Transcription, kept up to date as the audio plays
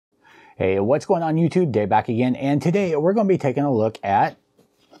Hey, what's going on YouTube? Dave back again, and today we're going to be taking a look at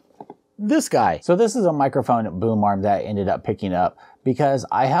this guy. So this is a microphone boom arm that I ended up picking up because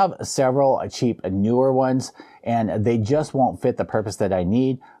I have several cheap newer ones and they just won't fit the purpose that I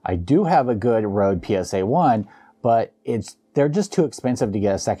need. I do have a good Rode PSA-1, but they're just too expensive to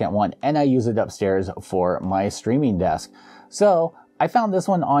get a second one, and I use it upstairs for my streaming desk. So I found this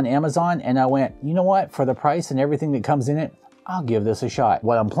one on Amazon and I went, you know what, for the price and everything that comes in it, I'll give this a shot.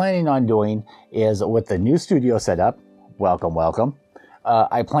 What I'm planning on doing is, with the new studio setup, welcome,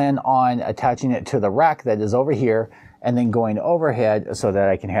 I plan on attaching it to the rack that is over here and then going overhead so that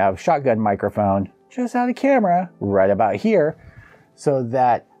I can have shotgun microphone just out of camera right about here so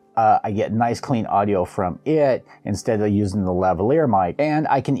that I get nice clean audio from it instead of using the lavalier mic, and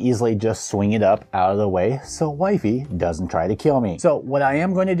I can easily just swing it up out of the way so wifey doesn't try to kill me. So what I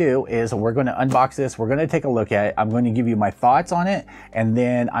am going to do is we're going to unbox this, we're going to take a look at it, I'm going to give you my thoughts on it, and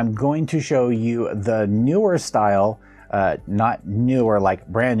then I'm going to show you the newer style, not newer like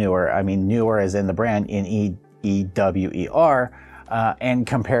brand newer, I mean newer as in the brand, N-E-W-E-R, and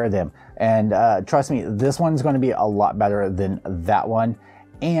compare them. And trust me, this one's going to be a lot better than that one.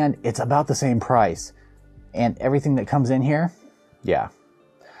 And it's about the same price. And everything that comes in here, yeah.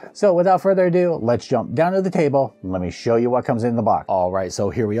 So without further ado, let's jump down to the table. Let me show you what comes in the box. All right,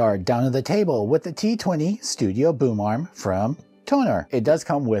 so here we are down to the table with the T20 Studio Boom Arm from Tonor. It does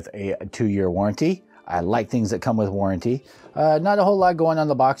come with a 2-year warranty. I like things that come with warranty. Not a whole lot going on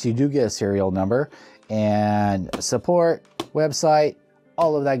the box. You do get a serial number and support, website,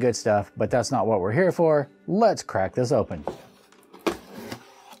 all of that good stuff, but that's not what we're here for. Let's crack this open.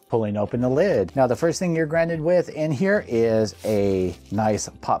 Pulling open the lid. Now the first thing you're granted with in here is a nice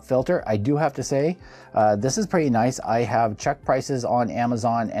pop filter. I do have to say, this is pretty nice. I have checked prices on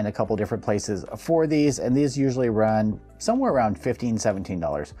Amazon and a couple different places for these, and these usually run somewhere around $15,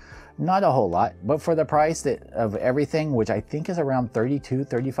 $17. Not a whole lot, but for the price of everything, which I think is around $32,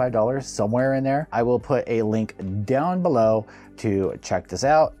 $35, somewhere in there, I will put a link down below to check this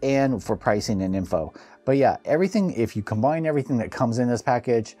out and for pricing and info. But yeah, everything, if you combine everything that comes in this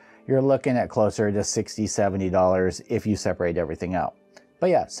package, you're looking at closer to $60, $70 if you separate everything out.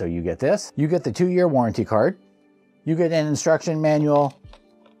 But yeah, so you get this, you get the 2-year warranty card, you get an instruction manual,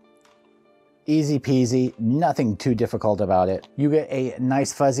 easy peasy, nothing too difficult about it. You get a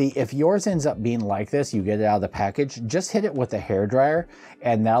nice fuzzy. If yours ends up being like this, you get it out of the package, just hit it with a hairdryer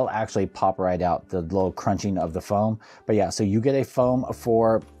and that'll actually pop right out, the little crunching of the foam. But yeah, so you get a foam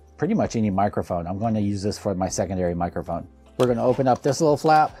for pretty much any microphone. I'm going to use this for my secondary microphone. We're going to open up this little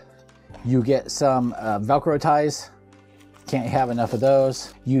flap. You get some Velcro ties. Can't have enough of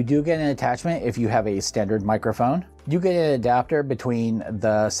those. You do get an attachment if you have a standard microphone. You get an adapter between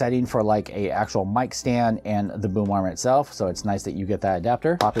the setting for like a actual mic stand and the boom arm itself. So it's nice that you get that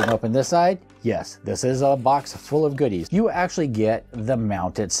adapter. Popping open this side. Yes, this is a box full of goodies. You actually get the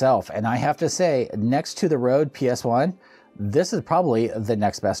mount itself. And I have to say, next to the Rode PS1, this is probably the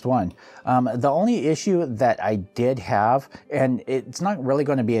next best one. The only issue that I did have, and it's not really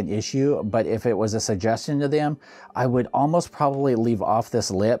going to be an issue, but if it was a suggestion to them, I would almost probably leave off this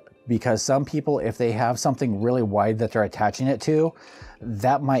lip, because some people, if they have something really wide that they're attaching it to,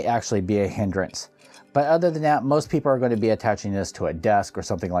 that might actually be a hindrance. But other than that, most people are going to be attaching this to a desk or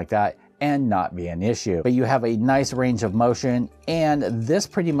something like that and not be an issue. But you have a nice range of motion, and this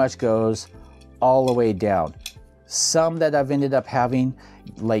pretty much goes all the way down. Some that I've ended up having,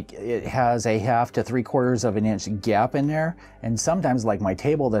 like it has a 1/2 to 3/4 of an inch gap in there. And sometimes, like my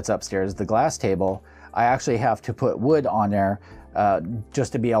table that's upstairs, the glass table, I actually have to put wood on there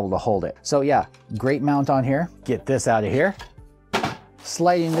just to be able to hold it. So yeah, great mount on here. Get this out of here.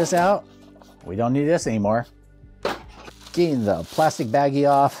 Sliding this out. We don't need this anymore. Getting the plastic baggie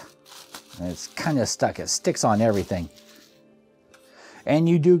off. And it's kind of stuck. It sticks on everything. And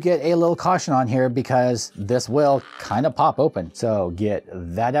you do get a little caution on here because this will kind of pop open. So get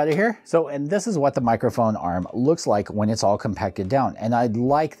that out of here. So, and this is what the microphone arm looks like when it's all compacted down. And I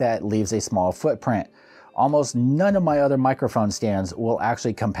like that it leaves a small footprint. Almost none of my other microphone stands will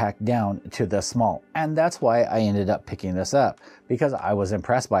actually compact down to this small. And that's why I ended up picking this up, because I was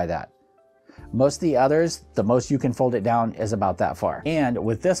impressed by that. Most of the others, the most you can fold it down is about that far. And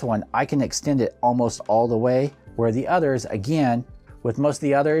with this one, I can extend it almost all the way, where the others, again, with most of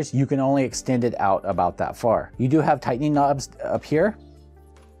the others, you can only extend it out about that far. You do have tightening knobs up here,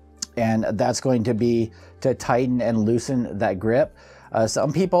 and that's going to be to tighten and loosen that grip.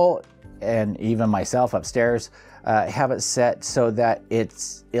 Some people, and even myself upstairs have it set so that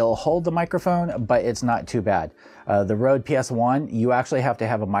it'll hold the microphone, but it's not too bad. The Rode PS1, you actually have to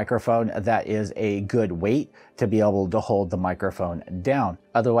have a microphone that is a good weight to be able to hold the microphone down.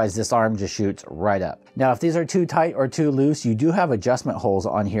 Otherwise, this arm just shoots right up. Now, if these are too tight or too loose, you do have adjustment holes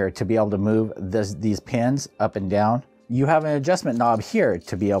on here to be able to move these pins up and down. You have an adjustment knob here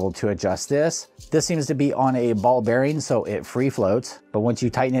to be able to adjust this. This seems to be on a ball bearing, so it free floats. But once you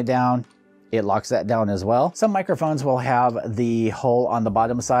tighten it down, it locks that down as well. Some microphones will have the hole on the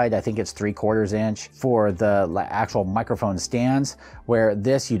bottom side. I think it's 3/4 inch for the actual microphone stands, where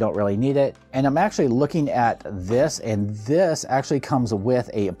this, you don't really need it. And I'm actually looking at this, and this actually comes with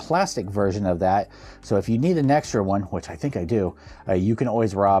a plastic version of that. So if you need an extra one, which I think I do, you can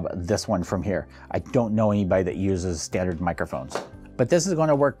always rob this one from here. I don't know anybody that uses standard microphones, but this is going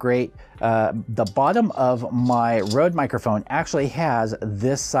to work great. The bottom of my Rode microphone actually has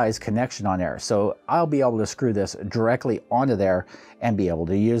this size connection on there. So I'll be able to screw this directly onto there and be able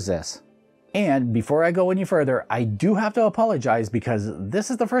to use this. And before I go any further, I do have to apologize because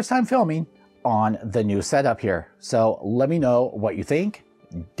this is the first time filming on the new setup here. So let me know what you think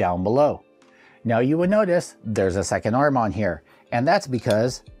down below. Now you would notice there's a second arm on here, and that's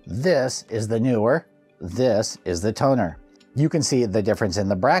because this is the newer, this is the Tonor. You can see the difference in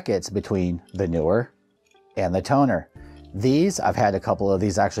the brackets between the newer and the Tonor. These, I've had a couple of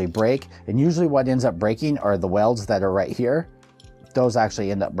these actually break, and usually what ends up breaking are the welds that are right here. Those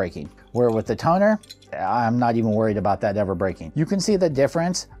actually end up breaking. Where with the Tonor, I'm not even worried about that ever breaking. You can see the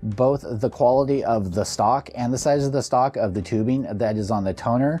difference, both the quality of the stock and the size of the stock of the tubing that is on the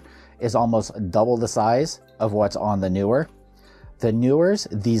Tonor is almost double the size of what's on the newer. The newers,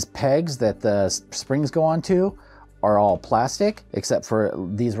 these pegs that the springs go onto, are all plastic except for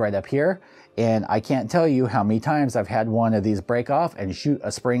these right up here. And I can't tell you how many times I've had one of these break off and shoot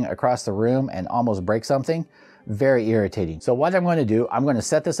a spring across the room and almost break something. Very irritating. So what I'm going to do, I'm going to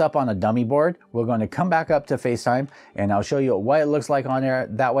set this up on a dummy board. We're going to come back up to FaceTime and I'll show you what it looks like on there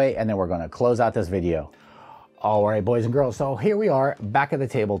that way, and then we're going to close out this video. All right, boys and girls, so here we are back at the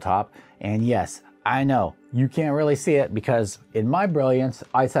tabletop, and yes, I know you can't really see it because in my brilliance,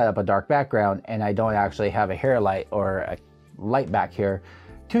 I set up a dark background and I don't actually have a hair light or a light back here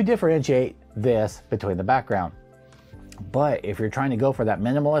to differentiate this between the background. But if you're trying to go for that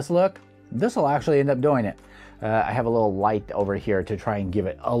minimalist look, this will actually end up doing it. I have a little light over here to try and give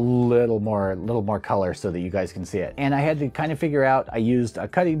it a little more color so that you guys can see it. And I had to kind of figure out, I used a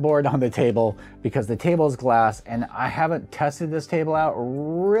cutting board on the table because the table is glass, and I haven't tested this table out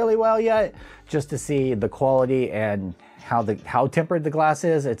really well yet just to see the quality and how tempered the glass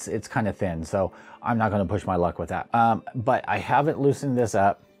is. It's kind of thin, so I'm not going to push my luck with that. But I haven't loosened this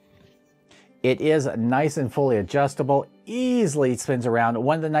up. It is nice and fully adjustable, easily spins around.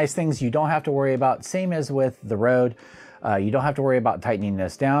 One of the nice things you don't have to worry about, same as with the Rode, you don't have to worry about tightening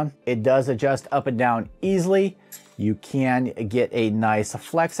this down. It does adjust up and down easily. You can get a nice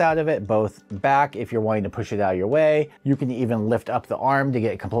flex out of it, both back if you're wanting to push it out of your way. You can even lift up the arm to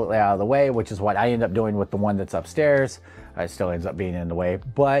get it completely out of the way, which is what I end up doing with the one that's upstairs. It still ends up being in the way,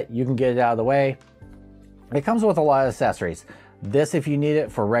 but you can get it out of the way. It comes with a lot of accessories. This, if you need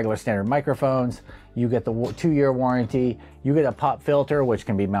it for regular standard microphones, you get the 2-year warranty. You get a pop filter, which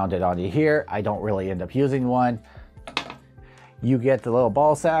can be mounted onto here. I don't really end up using one. You get the little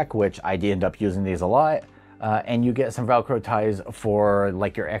ball sack, which I end up using these a lot. And you get some Velcro ties for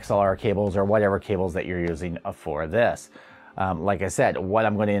like your XLR cables or whatever cables that you're using for this. Like I said, what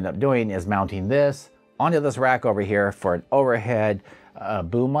I'm going to end up doing is mounting this onto this rack over here for an overhead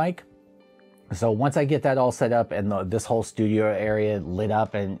boom mic. So once I get that all set up and this whole studio area lit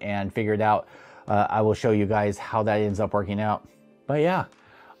up and figured out, I will show you guys how that ends up working out. But yeah,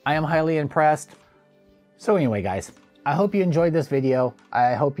 I am highly impressed. So anyway, guys, I hope you enjoyed this video.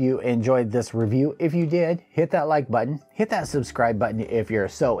 I hope you enjoyed this review. If you did, hit that like button, hit that subscribe button if you're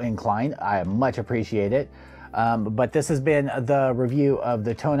so inclined. I much appreciate it. But this has been the review of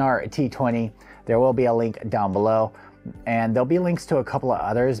the Tonor T20. There will be a link down below. And there'll be links to a couple of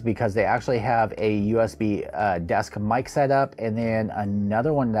others because they actually have a USB desk mic setup, and then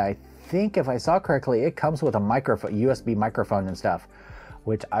another one that I think, if I saw correctly, it comes with a microphone, USB microphone and stuff,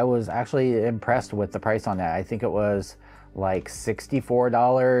 which I was actually impressed with the price on that. I think it was like $64,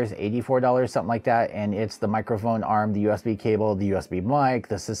 $84, something like that, and it's the microphone arm, the USB cable, the USB mic,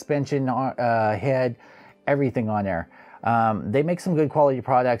 the suspension head, everything on there. They make some good quality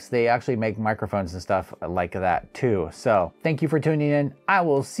products. They actually make microphones and stuff like that too. So thank you for tuning in. I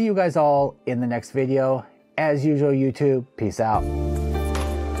will see you guys all in the next video. As usual, YouTube, peace out.